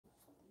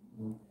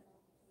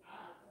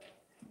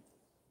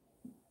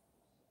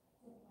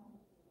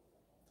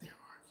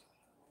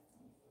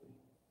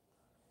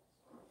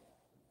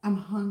I'm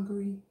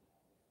hungry.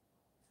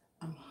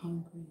 I'm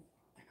hungry.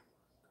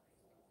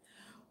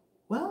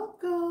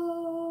 Welcome.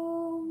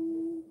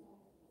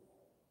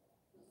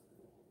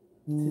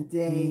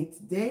 Today,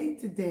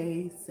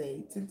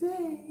 say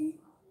today.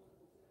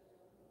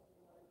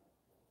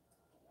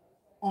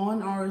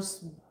 On our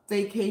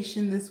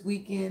vacation this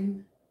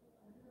weekend,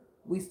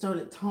 we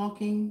started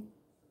talking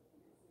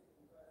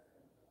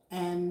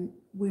and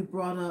we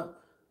brought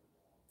up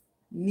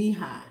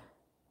NeHi.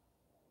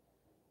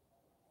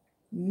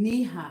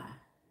 NeHi.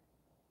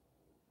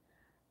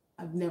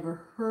 I've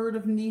never heard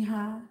of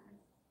NeHi.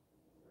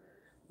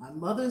 My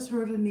mother's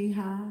heard of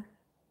NeHi.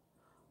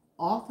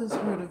 Author's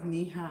heard of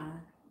NeHi.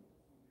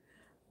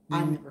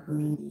 I never heard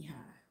of NeHi.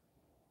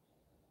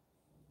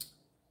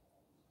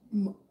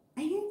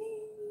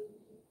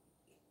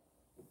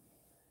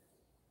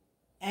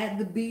 At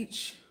the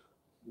beach,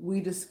 we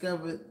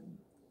discovered,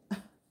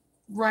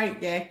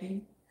 right,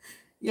 Yaki,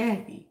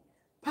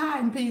 pie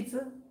and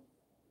pizza.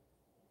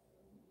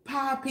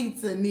 Pie,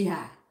 pizza, and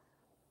NeHi.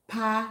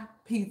 Pie,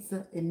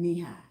 pizza, and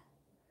NeHi.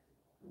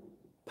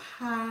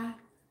 Pie,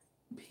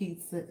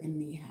 pizza,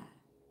 and NeHi.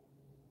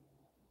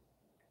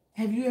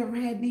 Have you ever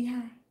had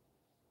NeHi?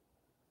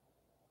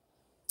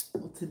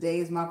 Well, today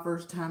is my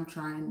first time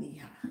trying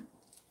NeHi.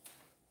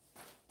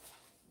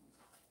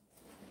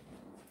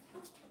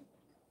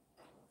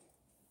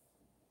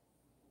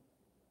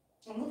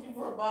 I'm looking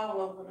for a bottle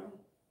opener.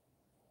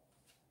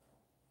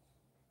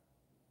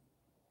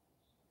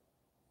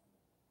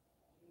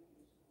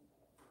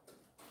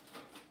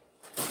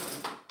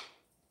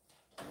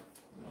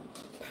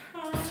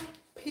 Pie,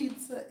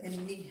 pizza,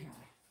 and NeHi.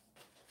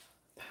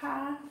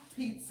 Pie,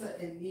 pizza,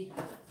 and NeHi.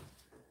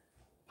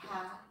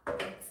 Pie,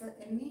 pizza,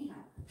 and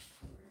NeHi.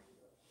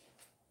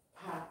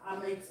 Pie. I'll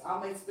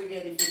make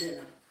spaghetti for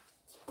dinner.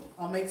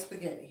 I'll make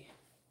spaghetti.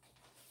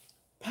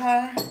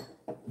 Pie,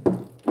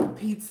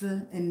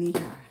 pizza, and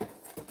NeHi.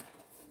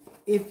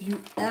 If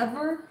you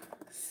ever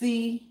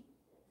see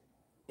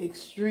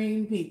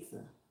extreme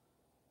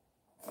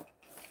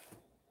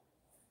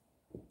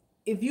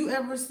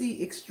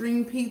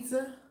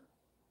pizza,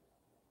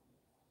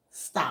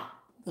 stop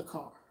the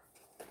car.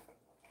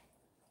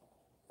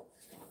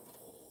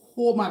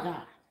 Oh my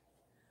God.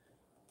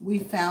 We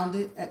found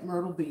it at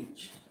Myrtle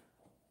Beach.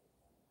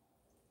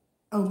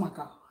 Oh my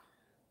God.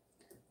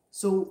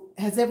 So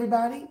has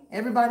everybody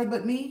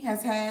but me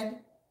has had,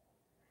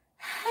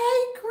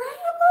 hey, Grandma.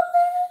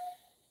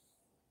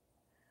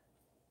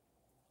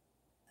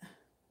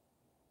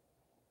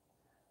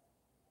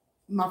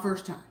 My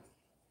first time.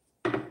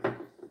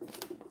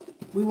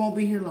 We won't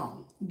be here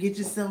long. Get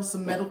yourself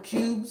some metal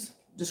cubes,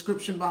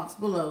 description box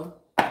below.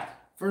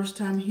 First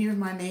time here,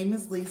 my name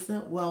is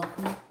Lisa.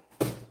 Welcome.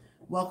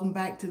 Welcome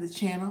back to the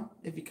channel.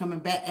 If you're coming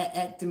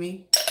back to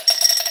me.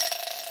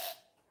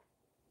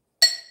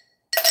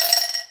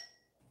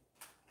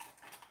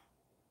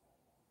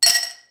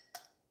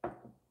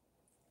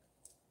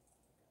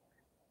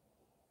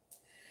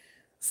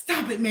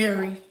 Stop it,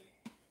 Mary.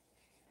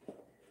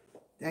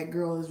 That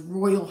girl is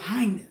Royal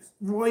Highness.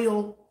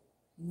 Royalty.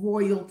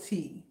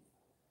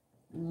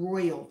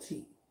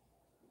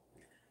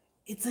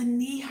 It's a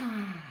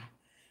NeHi.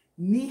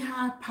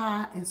 NeHi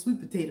pie and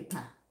sweet potato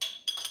pie.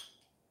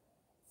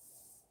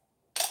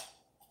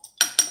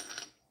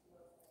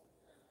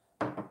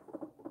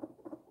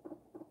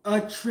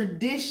 A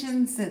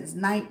tradition since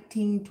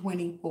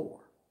 1924.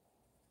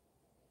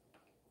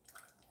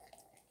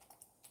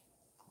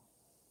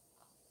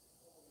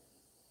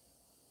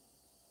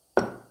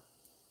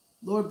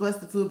 Lord bless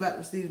the food about to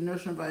receive the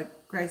nourishment by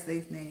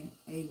Christ's name.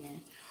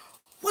 Amen.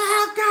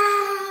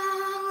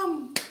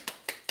 Welcome.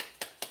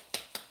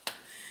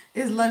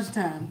 It's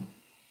lunchtime.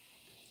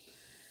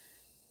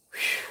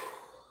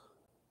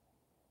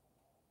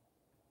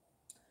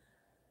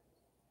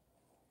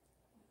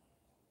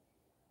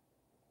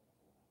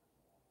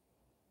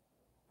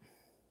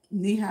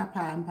 NeHi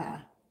pie and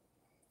pie.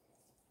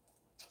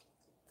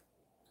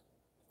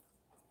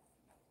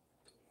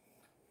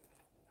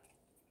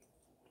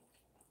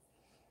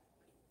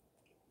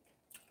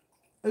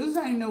 This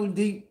ain't no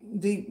deep.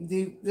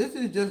 This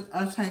is just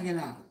us hanging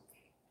out.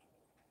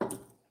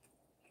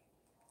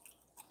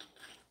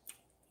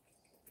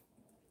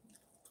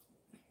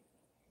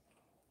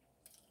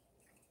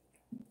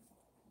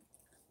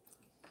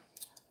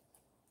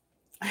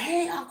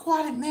 Hey,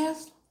 aquatic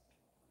nest.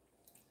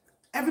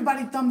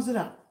 Everybody thumbs it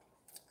up.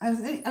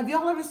 Have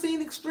y'all ever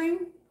seen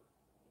Extreme?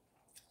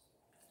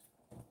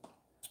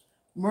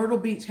 Myrtle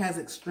Beach has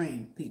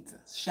Extreme pizza.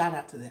 Shout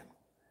out to them.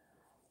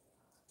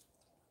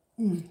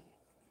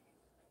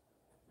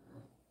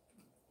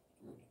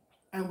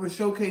 And we're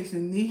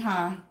showcasing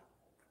NeHi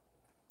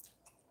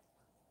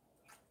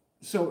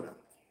soda.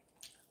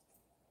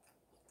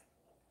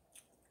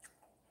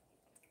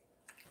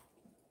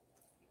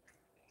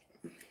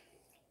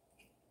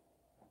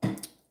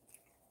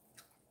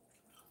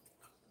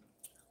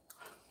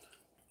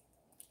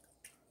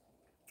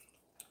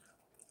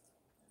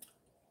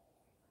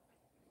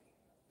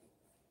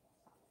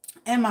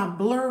 Am I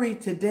blurry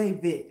today,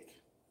 Vic?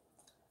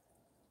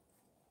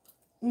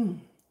 Mm,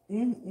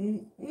 mm,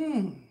 mm,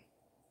 mm.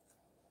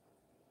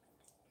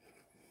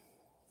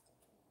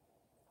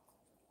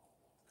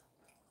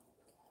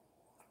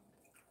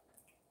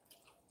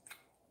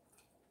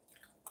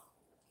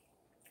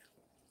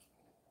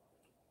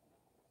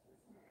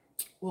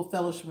 We'll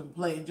fellowship and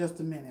play in just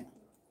a minute.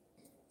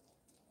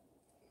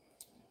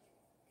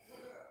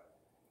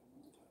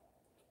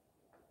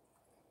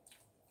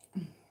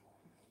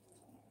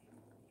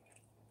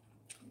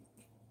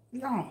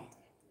 No.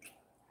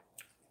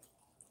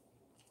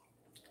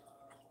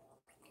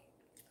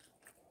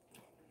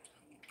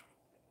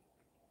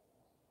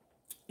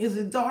 Is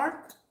it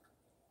dark?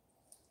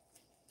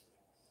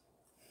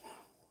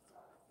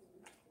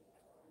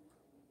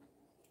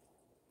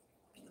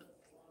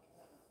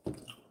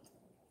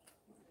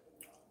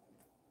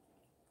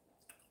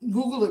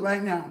 Google it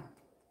right now.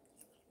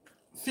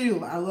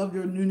 Phil, I love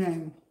your new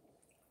name.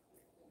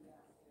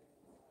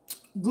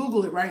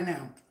 Google it right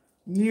now.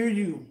 Near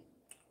you.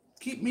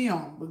 Keep me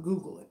on, but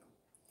Google it.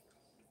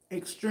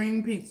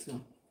 Extreme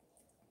pizza.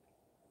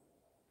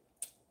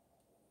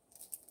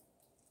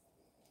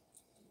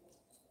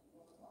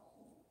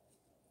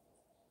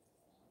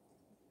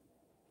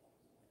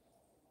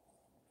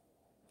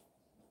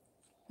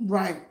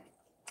 Right.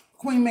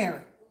 Queen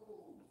Mary.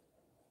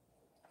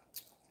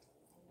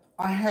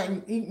 I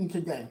hadn't eaten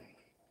today.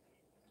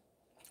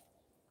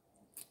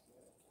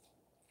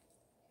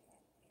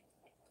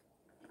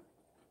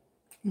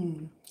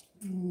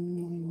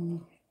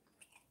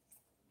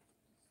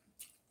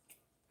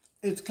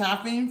 It's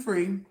caffeine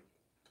free,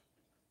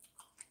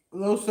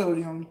 low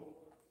sodium,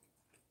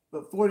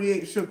 but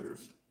 48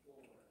 sugars.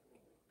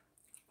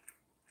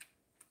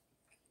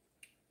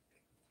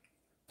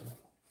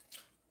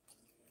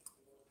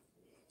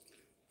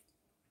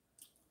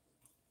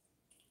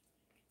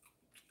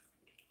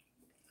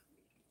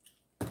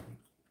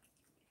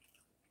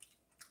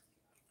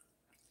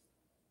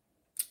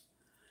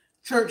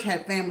 Church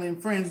had family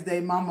and friends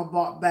day. Mama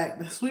brought back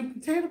the sweet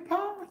potato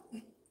pie.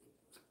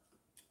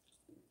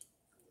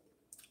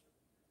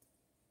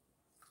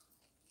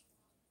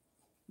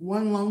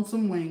 One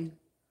lonesome wing.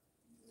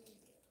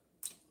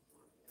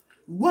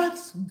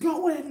 What's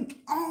going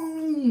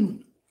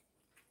on?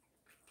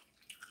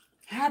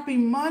 Happy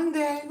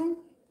Monday.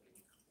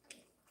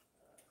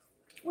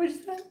 What'd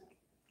you say?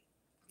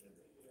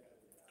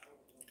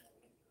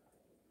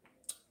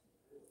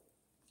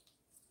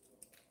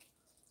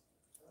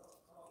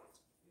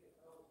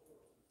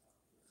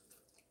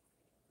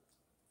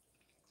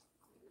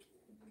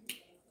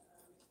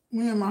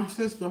 Me and my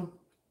sister.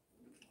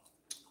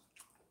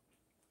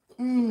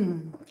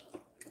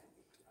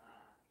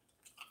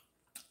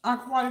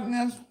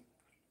 Aquaticness.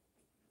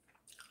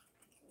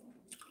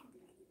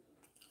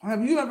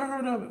 Have you ever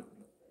heard of it?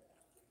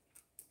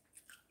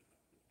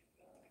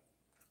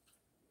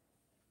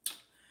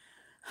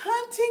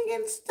 Hunting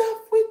and stuff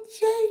with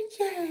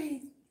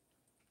JJ.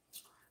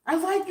 I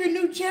like your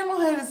new channel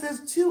head. It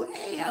says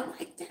 2A. I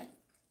like that.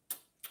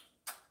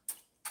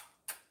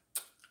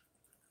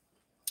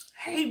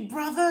 Hey,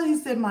 brother. He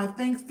said, my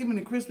Thanksgiving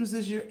and Christmas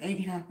this year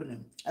ain't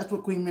happening. That's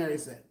what Queen Mary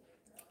said.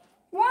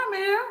 Why,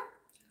 man?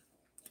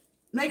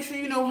 Make sure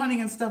you know hunting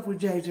and stuff with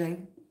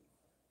JJ.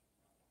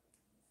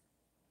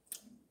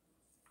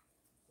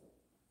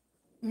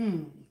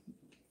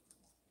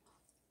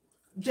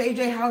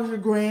 JJ, how's your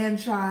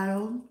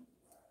grandchild?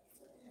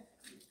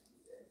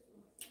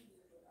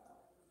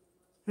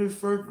 His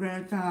first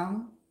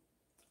grandchild.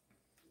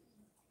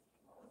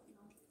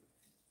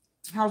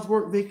 How's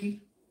work,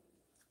 Vicky?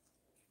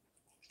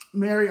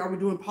 Mary, are we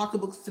doing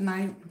pocketbooks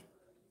tonight?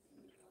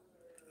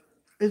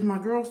 Is my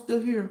girl still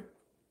here?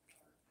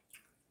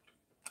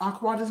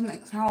 Aquatic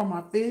next. How are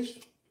my fish?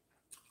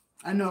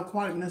 I know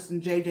Aquaticness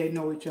and JJ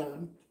know each other.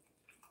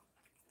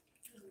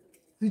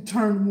 He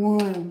turned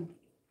 1.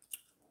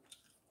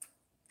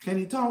 Can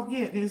he talk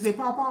yet? Did he say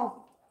pop off?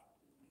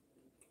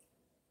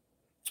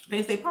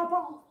 Did he say pop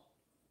off?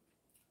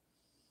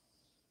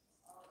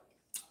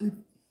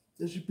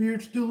 Is your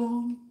beard still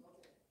on?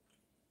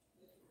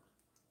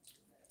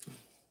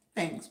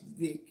 Thanks,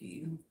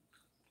 Vicky.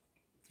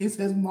 He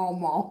says,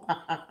 Mama.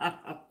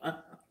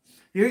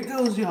 Here it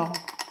goes, y'all.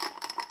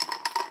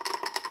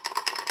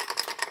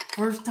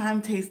 First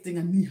time tasting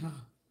a NeHi.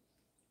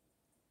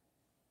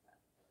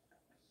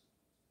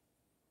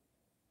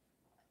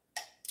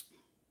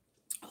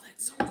 Oh,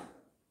 that's so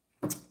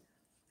good.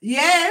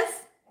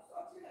 Yes? I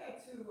thought you had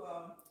to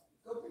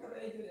go pick up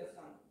AJ or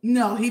something.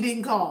 No, he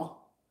didn't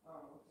call. Oh,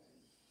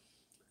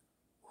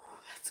 okay. Oh,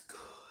 that's good.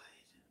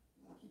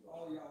 I'll keep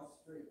all y'all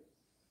straight.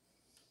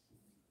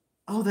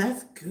 Oh,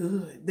 that's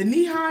good. The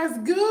NeHi is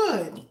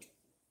good.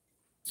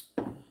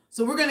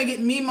 So we're going to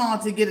get Mima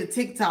to get a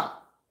TikTok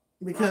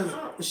because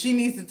she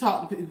needs to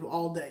talk to people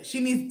all day. She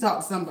needs to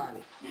talk to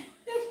somebody.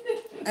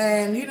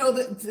 And you know,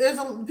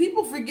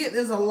 people forget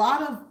there's a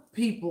lot of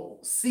people,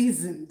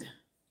 seasoned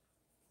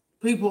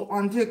people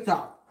on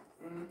TikTok.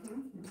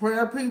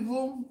 Prayer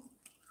people,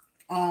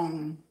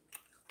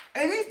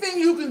 anything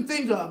you can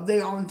think of,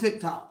 they are on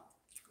TikTok.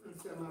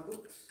 my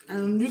books.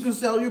 And you can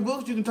sell your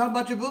books. You can talk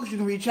about your books. You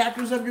can read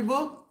chapters of your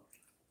book.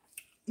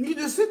 You can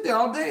just sit there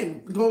all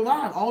day, go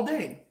live all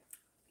day.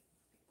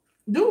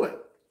 Do it.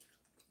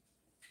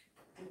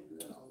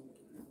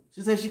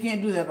 She said she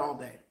can't do that all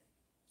day.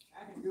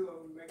 I can do it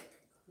and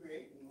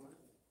create one.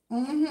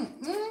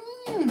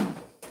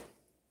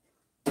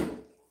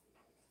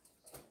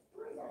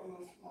 Where's all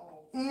those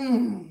small?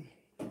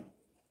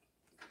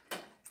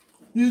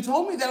 You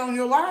told me that on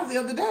your live the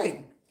other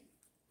day.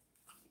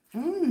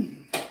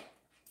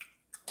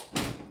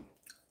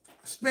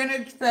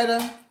 Spinach,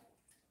 feta,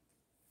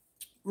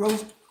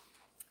 roast.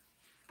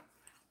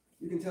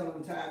 You can tell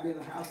I'm tired of being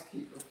a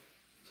housekeeper.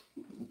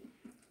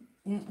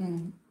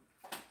 I'm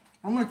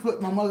gonna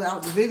put my mother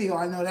out the video.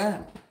 I know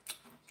that.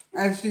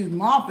 As she's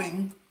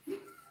mopping.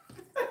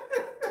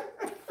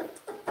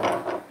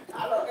 I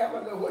don't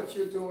ever know what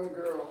you're doing,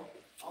 girl.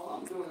 All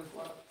I'm doing is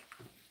what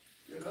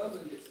your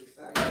husband gets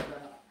excited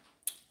about.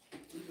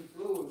 Keeping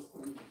floors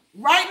clean.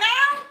 Right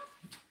now?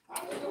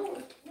 I don't know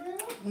it.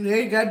 Well, Yeah,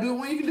 you gotta do it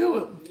when you can do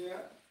it.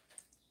 yeah.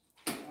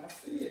 I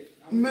see it.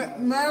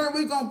 Mary,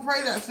 we're gonna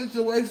pray that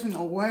situation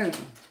away.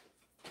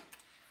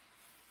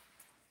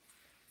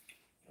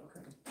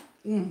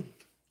 Okay.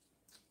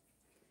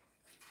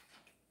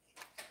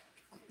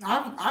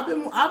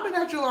 I've been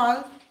at your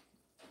live.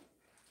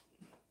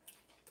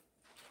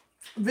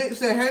 Vic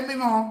said, "Hey, me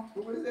mom."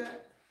 Who was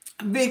that?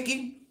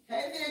 Vicky.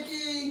 Hey,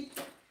 Vicky.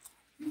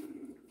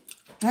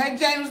 Hey,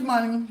 James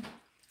Money.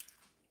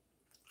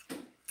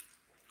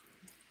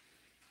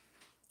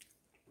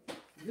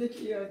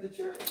 Vicky at the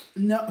church.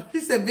 No, he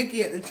said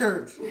Vicky at the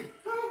church. Who you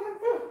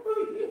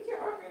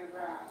talking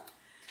about?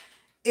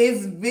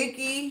 It's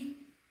Vicky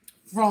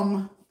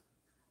from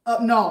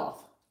up north.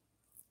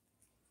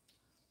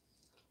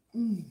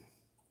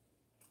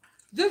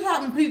 Just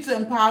having pizza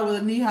and pie with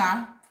a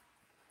NeHi.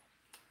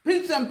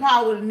 Pizza and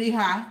pie with a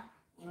NeHi.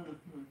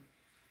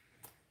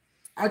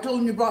 I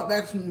told him you brought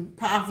back some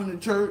pie from the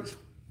church.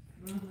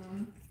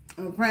 And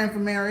we're praying for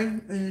Mary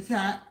in the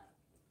chat.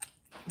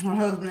 Her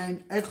husband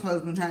and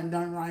ex-husband hadn't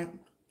done right.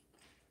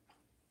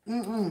 I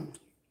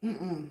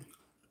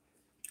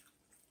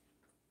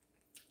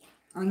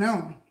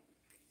know.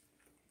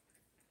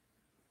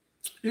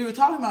 You were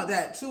talking about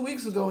that 2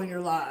 weeks ago in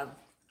your live.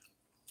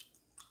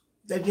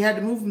 That you had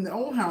to move from the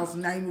old house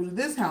and now you moved to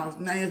this house.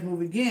 Now you have to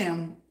move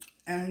again.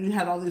 And you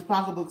had all these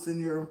pocketbooks in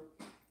your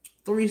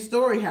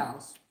 3-story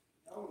house.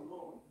 Oh,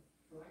 Lord.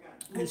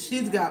 And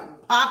she's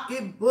got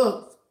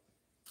pocketbooks.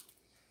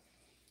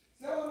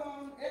 Sell it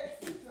on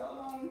Etsy. Sell it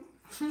on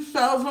She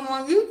sells them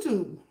on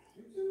YouTube.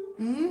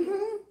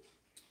 YouTube.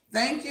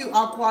 Thank you,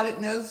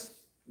 Aquaticness,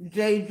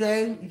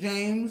 JJ,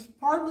 James,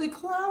 Partly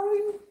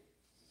Cloudy,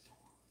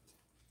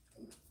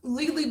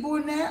 Legally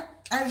Burnett.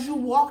 As you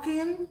walk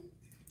in,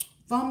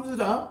 thumbs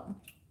it up.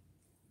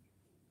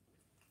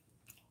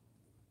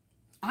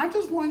 I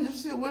just wanted to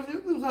sit with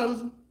you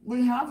because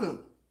we have it.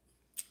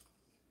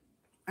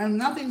 And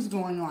nothing's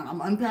going on.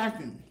 I'm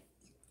unpacking.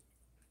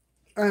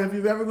 And if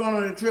you've ever gone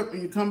on a trip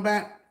and you come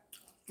back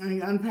and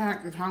you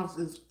unpack, your house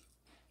is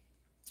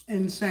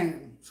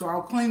insane. So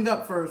I cleaned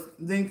up first,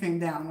 then came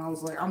down. And I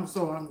was like, I'm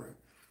so hungry.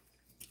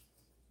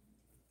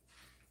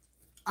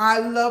 I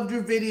loved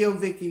your video,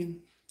 Vicky.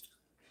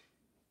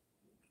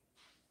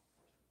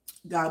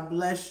 God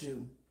bless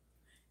you.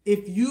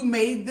 If you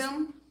made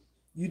them,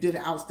 you did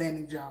an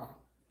outstanding job.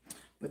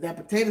 But that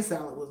potato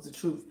salad was the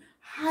truth.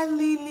 Hi,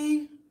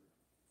 Lily.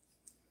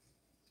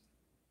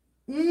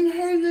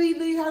 Hey,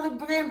 Lily. How the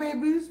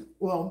grandbabies?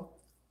 Well,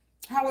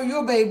 how are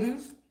your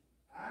babies?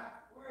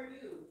 Where are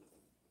you?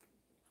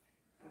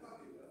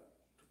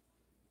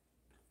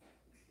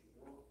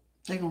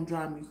 They gonna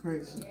drive me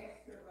crazy.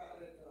 Ask her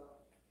about it.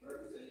 Where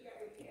did you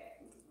get the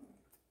cat food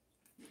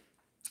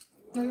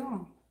from? They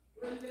are.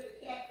 Where did you get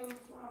the cat food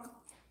from?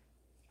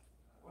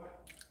 What?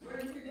 Where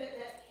did you get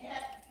that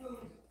cat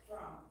food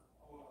from?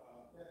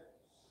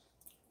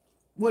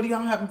 What are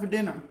y'all having for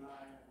dinner?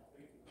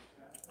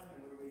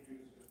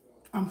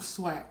 I'm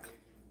SWAC.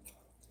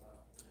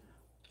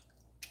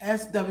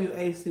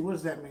 SWAC. What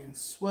does that mean?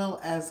 Swell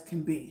as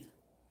can be.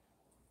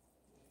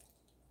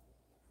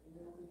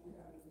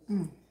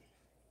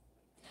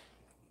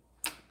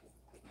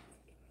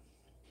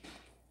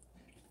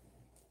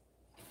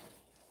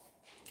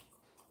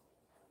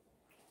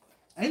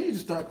 They need to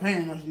start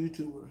paying us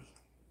YouTubers.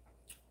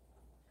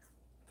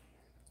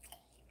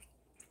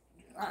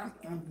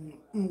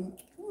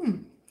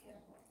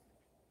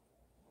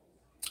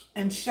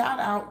 And shout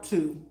out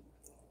to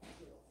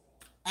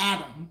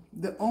Adam,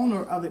 the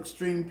owner of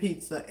Extreme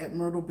Pizza at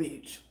Myrtle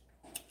Beach.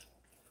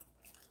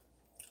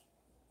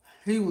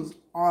 He was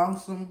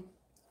awesome,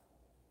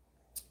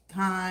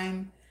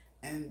 kind,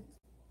 and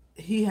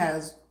he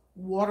has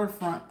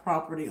waterfront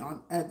property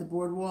at the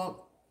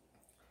boardwalk.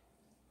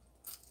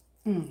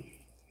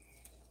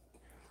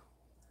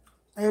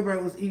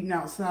 Everybody was eating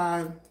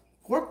outside.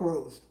 Pork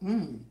roast.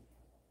 And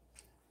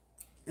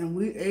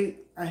we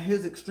ate at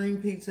his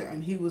Extreme Pizza,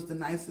 and he was the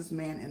nicest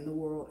man in the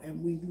world,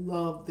 and we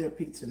love their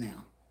pizza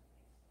now.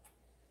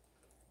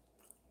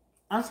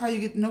 That's how you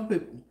get to know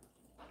people.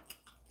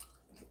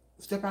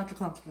 Step out your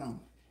comfort zone.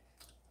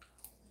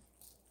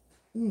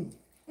 Mm.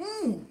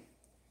 Mm.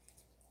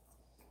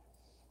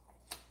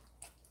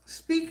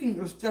 Speaking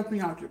of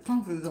stepping out your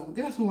comfort zone,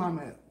 guess who I'm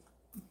at?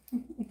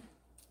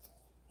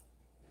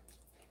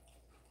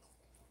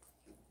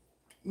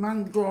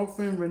 My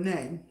girlfriend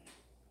Renee.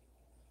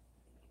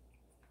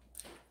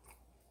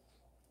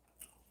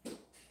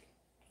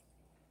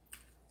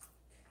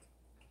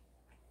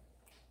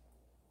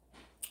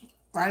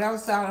 Right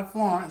outside of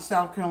Florence,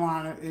 South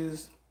Carolina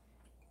is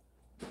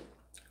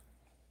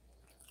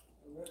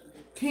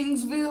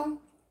Kingsville,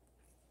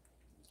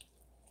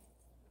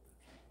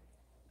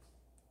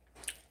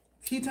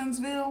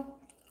 Keatonsville.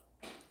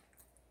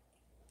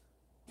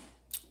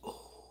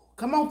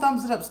 Come on,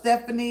 thumbs it up,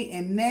 Stephanie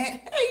and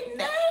Nat. Hey,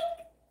 Nat.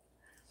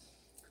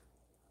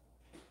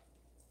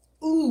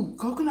 Ooh,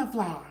 coconut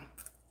flour.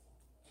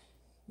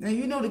 Now,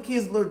 you know the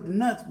kids allergic to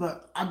nuts,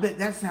 but I bet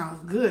that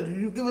sounds good. Did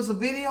you give us a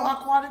video,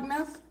 Aquatic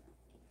Nuts?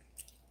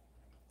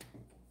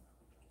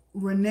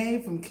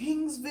 Renee from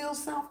Kingsville,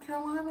 South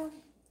Carolina.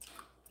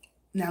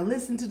 Now,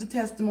 listen to the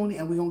testimony,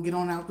 and we're going to get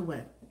on out the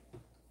way.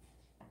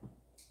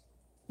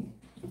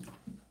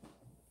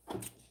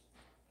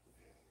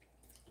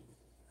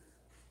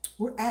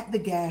 We're at the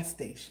gas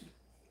station.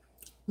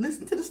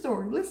 Listen to the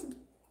story. Listen.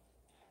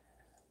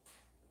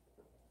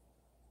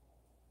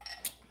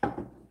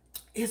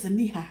 It's a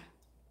NeHi.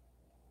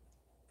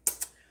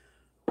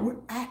 We're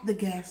at the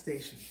gas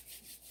station.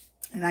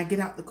 And I get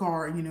out the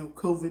car, and you know,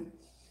 COVID,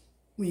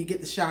 when you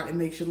get the shot, it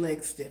makes your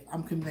legs stiff.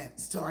 I'm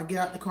convinced. So I get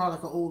out the car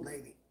like an old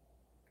lady.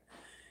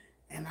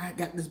 And I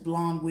got this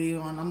blonde wig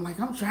on. I'm like,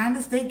 I'm trying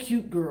to stay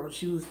cute, girl.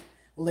 She was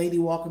a lady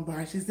walking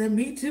by. She said,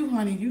 me too,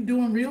 honey. You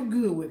doing real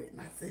good with it. And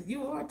I said,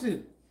 you are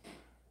too.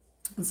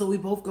 And so we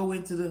both go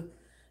into the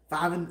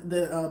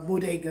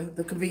bodega,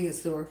 the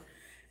convenience store.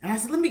 And I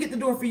said, let me get the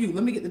door for you.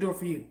 Let me get the door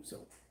for you.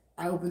 So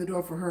I open the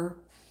door for her.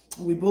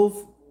 And we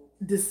both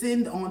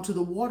descend onto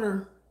the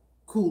water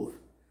cooler.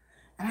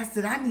 And I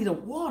said, I need a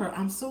water.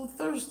 I'm so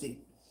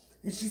thirsty.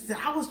 And she said,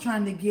 I was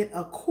trying to get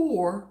a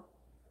core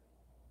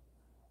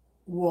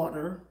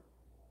water.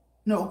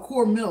 No, a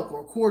core milk or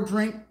a core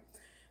drink.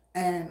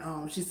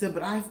 And she said,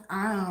 but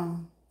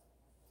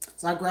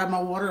so I grabbed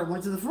my water and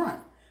went to the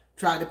front.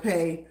 Tried to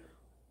pay.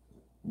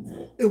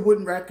 It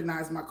wouldn't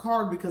recognize my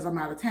card because I'm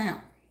out of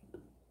town.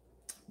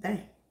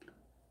 Dang.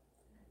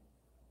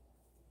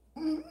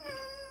 Mm.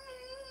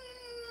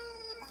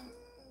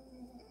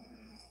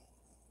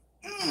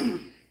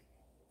 Mm.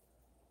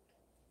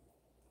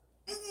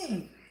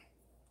 Mm.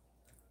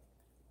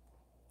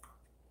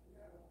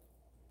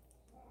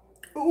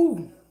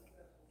 Ooh.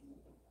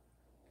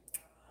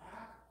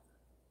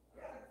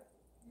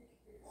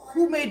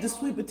 Who made the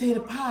sweet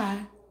potato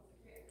pie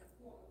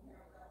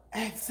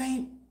at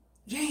St.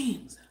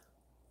 James?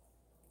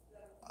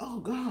 Oh,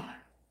 God.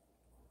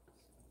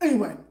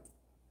 Anyway.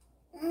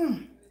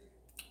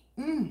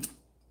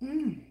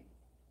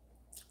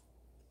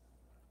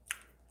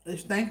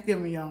 It's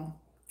Thanksgiving, y'all.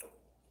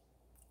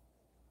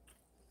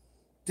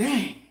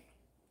 Dang.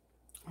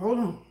 Hold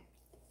on.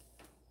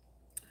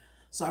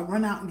 So I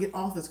run out and get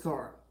office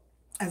card.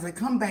 As I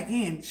come back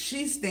in,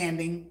 she's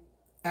standing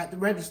at the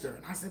register.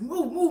 And I said,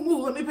 move, move,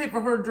 move. Let me pay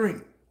for her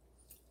drink.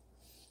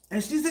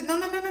 And she said, no,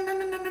 no, no, no, no,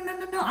 no, no, no,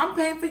 no, no. I'm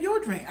paying for your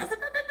drink. I said,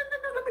 no, no, no, no,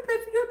 no. Let me pay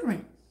for your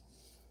drink.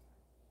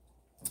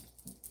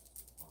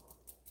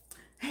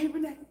 Hey,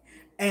 Renee.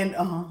 And,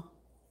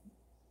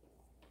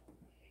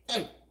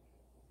 hey.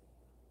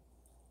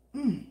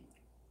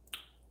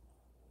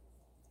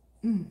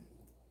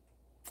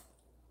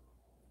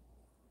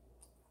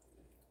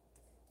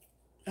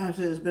 I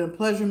said, it's been a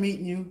pleasure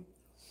meeting you.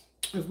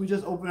 If we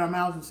just open our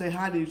mouths and say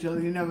hi to each other,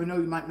 you never know,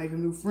 you might make a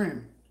new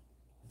friend.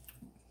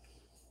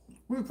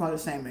 We were probably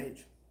the same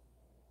age.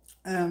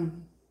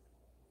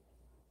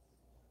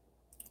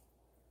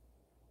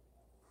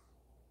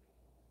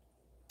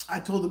 I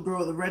told the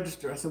girl at the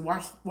register, I said,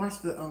 watch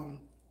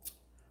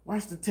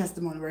the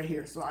testimony right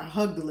here. So I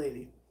hugged the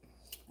lady.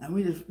 And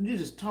we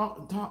just talk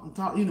and talk and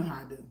talk. You know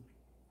how I do.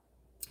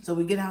 So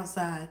we get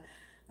outside.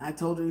 I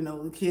told her, you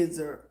know, the kids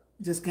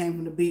just came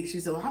from the beach. She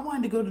said, well, I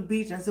wanted to go to the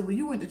beach. I said, well,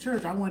 you went to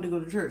church. I wanted to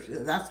go to church.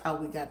 That's how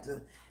we got to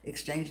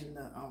exchanging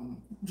the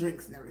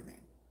drinks and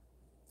everything.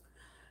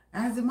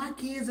 And I said,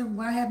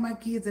 I have my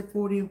kids at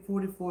 40 and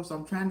 44, so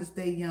I'm trying to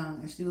stay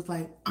young. And she was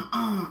like,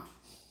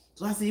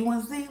 So I said, you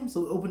want to see them? So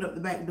we opened up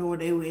the back door.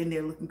 They were in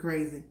there looking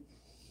crazy.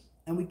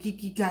 And we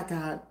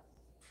kiki-kaka.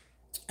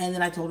 And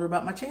then I told her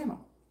about my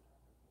channel.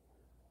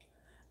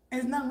 And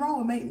there's nothing wrong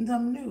with making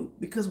something new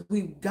because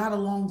we got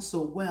along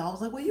so well. I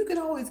was like, well, you can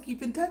always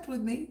keep in touch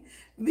with me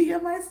via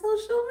my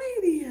social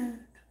media.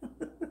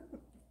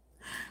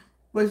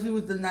 But she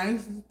was the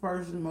nicest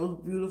person,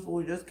 most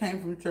beautiful, just came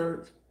from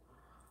church.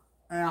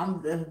 And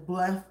I'm just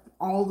blessed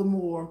all the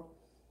more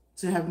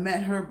to have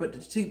met her,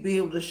 but to be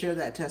able to share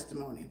that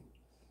testimony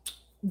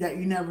that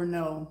you never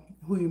know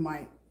who you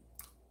might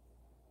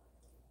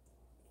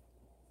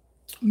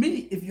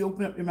meet if you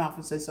open up your mouth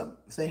and say something,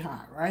 say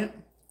hi, right?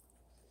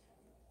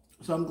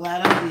 So I'm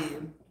glad I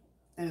did.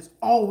 And it's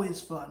always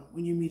fun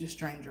when you meet a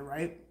stranger,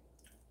 right?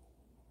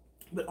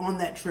 But on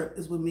that trip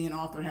is when me and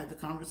Arthur had the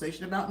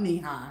conversation about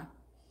NeHi.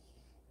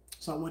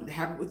 So I wanted to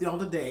have it with y'all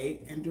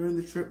today. And during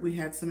the trip, we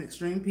had some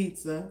extreme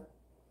pizza.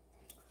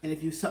 And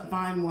if you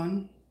find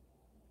one,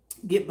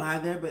 get by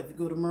there. But if you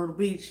go to Myrtle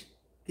Beach,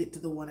 get to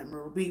the one at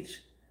Myrtle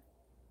Beach,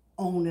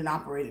 owned and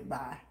operated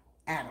by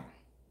Adam.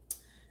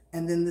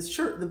 And then this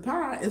church, the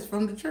pie is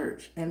from the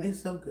church, and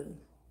it's so good.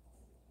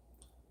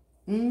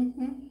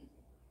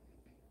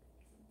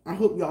 I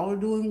hope y'all are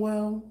doing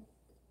well.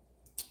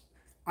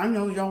 I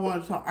know y'all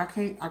want to talk. I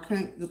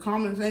can't, the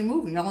comments ain't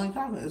moving. Y'all ain't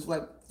talking. It's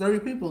like 30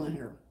 people in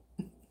here.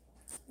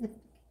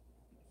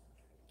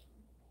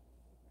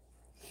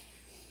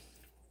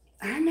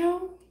 I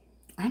know.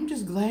 I'm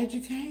just glad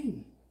you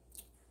came.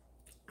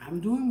 I'm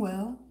doing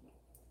well.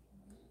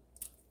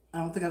 I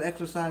don't think I've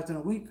exercised in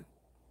a week.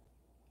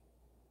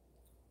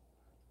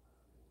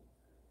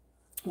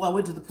 Well, I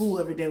went to the pool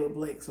every day with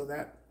Blake, so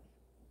that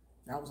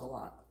was a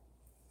lot.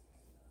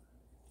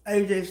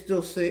 AJ's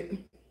still sick.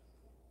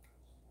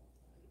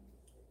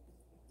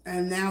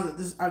 And now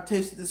that I've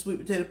tasted the sweet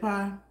potato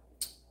pie,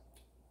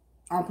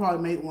 I'll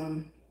probably make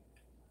one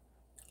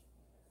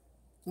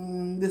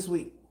this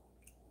week.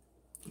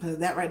 Because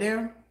that right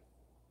there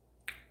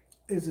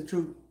is the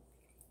truth.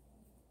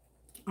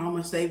 I'm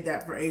going to save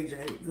that for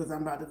AJ because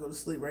I'm about to go to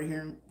sleep right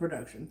here in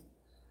production.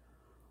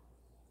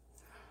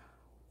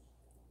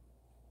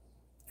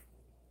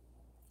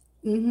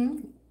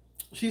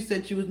 She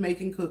said she was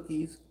making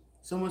cookies.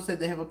 Someone said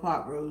they have a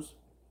pot roast.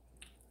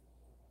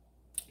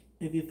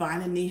 If you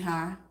find a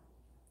NeHi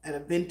at a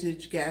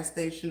vintage gas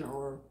station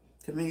or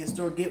convenience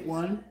store, get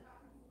one.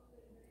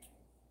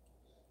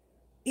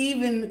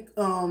 Even,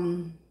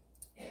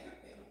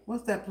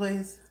 what's that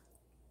place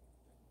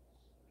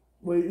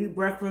where you eat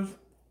breakfast?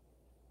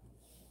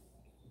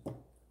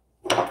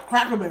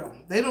 Cracker Barrel.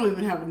 They don't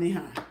even have a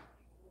NeHi.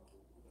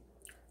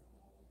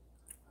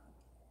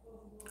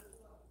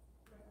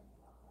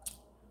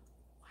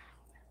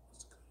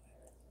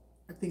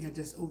 I think I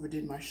just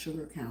overdid my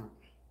sugar count.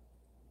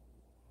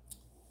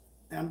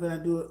 And I'm going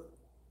to do it.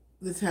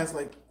 This has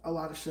like a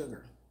lot of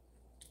sugar.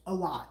 A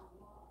lot.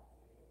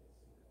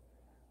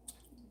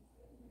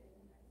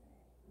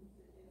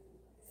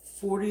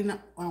 $49.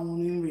 I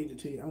won't even read it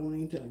to you. I won't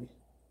even tell you.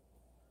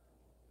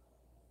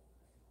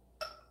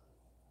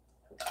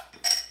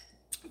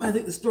 I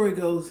think the story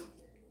goes,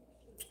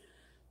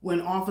 when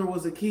Arthur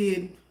was a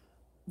kid,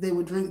 they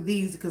would drink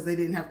these because they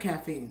didn't have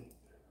caffeine.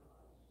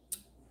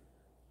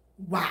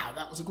 Wow,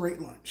 that was a great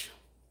lunch.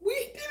 We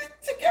did it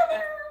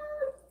together.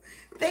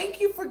 Thank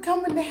you for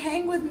coming to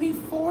hang with me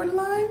for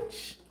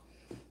lunch.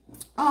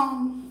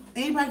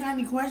 Anybody got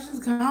any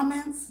questions,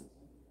 comments?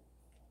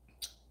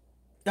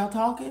 Y'all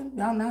talking?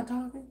 Y'all not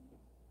talking?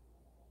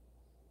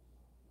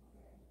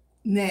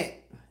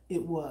 Net,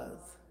 it was.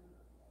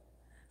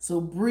 So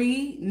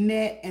Bree,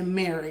 Net, and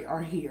Mary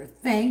are here.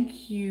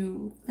 Thank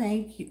you.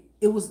 Thank you.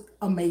 It was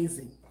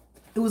amazing.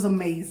 It was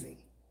amazing.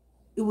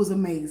 It was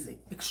amazing.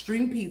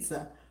 Extreme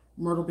Pizza,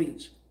 Myrtle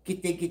Beach.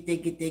 Get there, get there,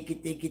 get there,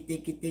 get there, get there,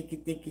 get there,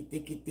 get there, get there,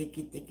 get there,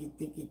 get there, get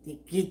there, get there,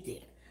 get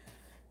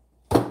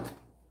there.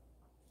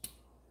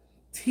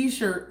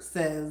 T-shirt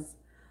says,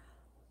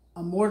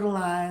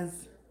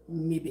 immortalize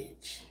me,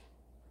 bitch.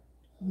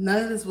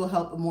 None of this will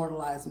help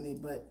immortalize me,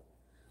 but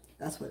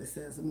that's what it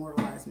says,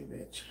 immortalize me,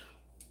 bitch.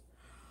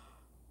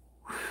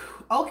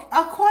 Okay,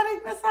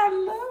 Aquaticness, I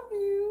love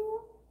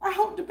you. I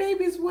hope the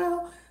baby's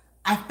well.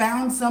 I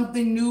found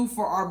something new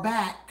for our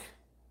back.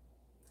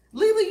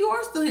 Lila, you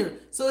are still here.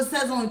 So it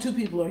says only 2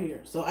 people are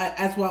here. So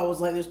that's why I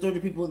was like, there's 30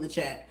 people in the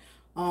chat.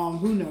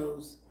 Who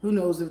knows? Who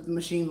knows if the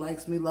machine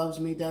likes me, loves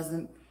me,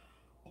 doesn't.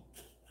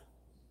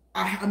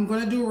 I'm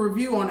going to do a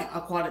review on it,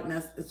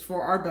 Aquaticness. It's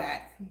for our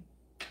back.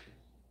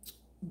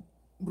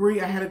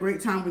 Bree, I had a great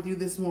time with you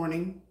this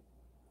morning.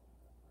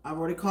 I've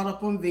already caught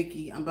up on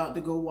Vicky. I'm about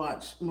to go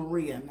watch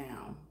Maria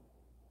now.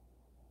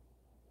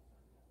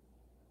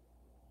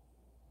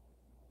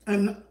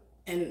 And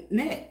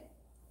Ned.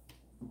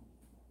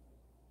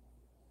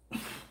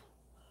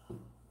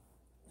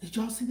 Did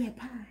y'all see that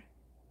pie?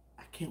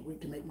 I can't wait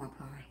to make my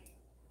pie.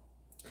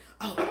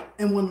 Oh,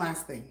 and one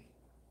last thing.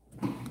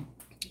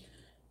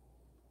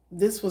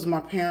 This was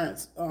my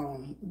parents'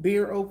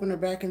 beer opener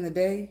back in the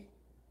day.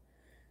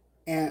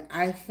 And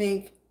I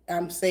think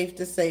I'm safe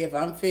to say if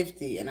I'm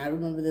 50, and I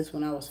remember this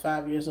when I was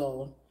 5 years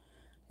old,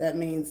 that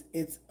means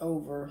it's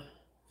over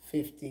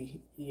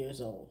 50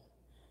 years old.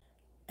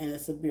 And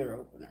it's a beer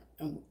opener.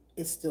 And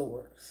it still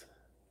works.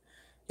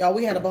 Y'all,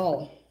 we had a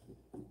ball.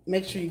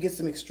 Make sure you get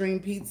some extreme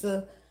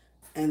pizza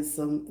and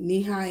some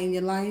NeHi in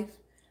your life.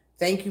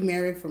 Thank you,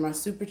 Mary, for my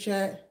super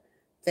chat.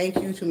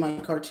 Thank you to my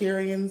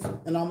Carterians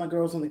and all my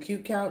girls on the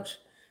cute couch.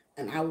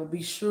 And I will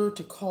be sure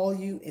to call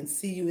you and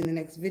see you in the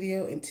next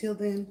video. Until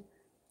then,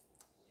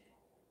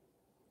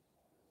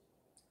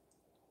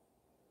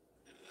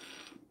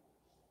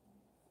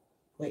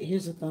 wait,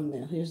 here's the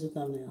thumbnail. Here's the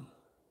thumbnail.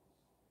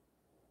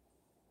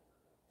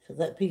 Because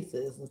that pizza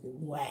is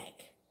looking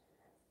whack.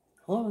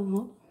 Hold on,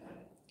 hold on.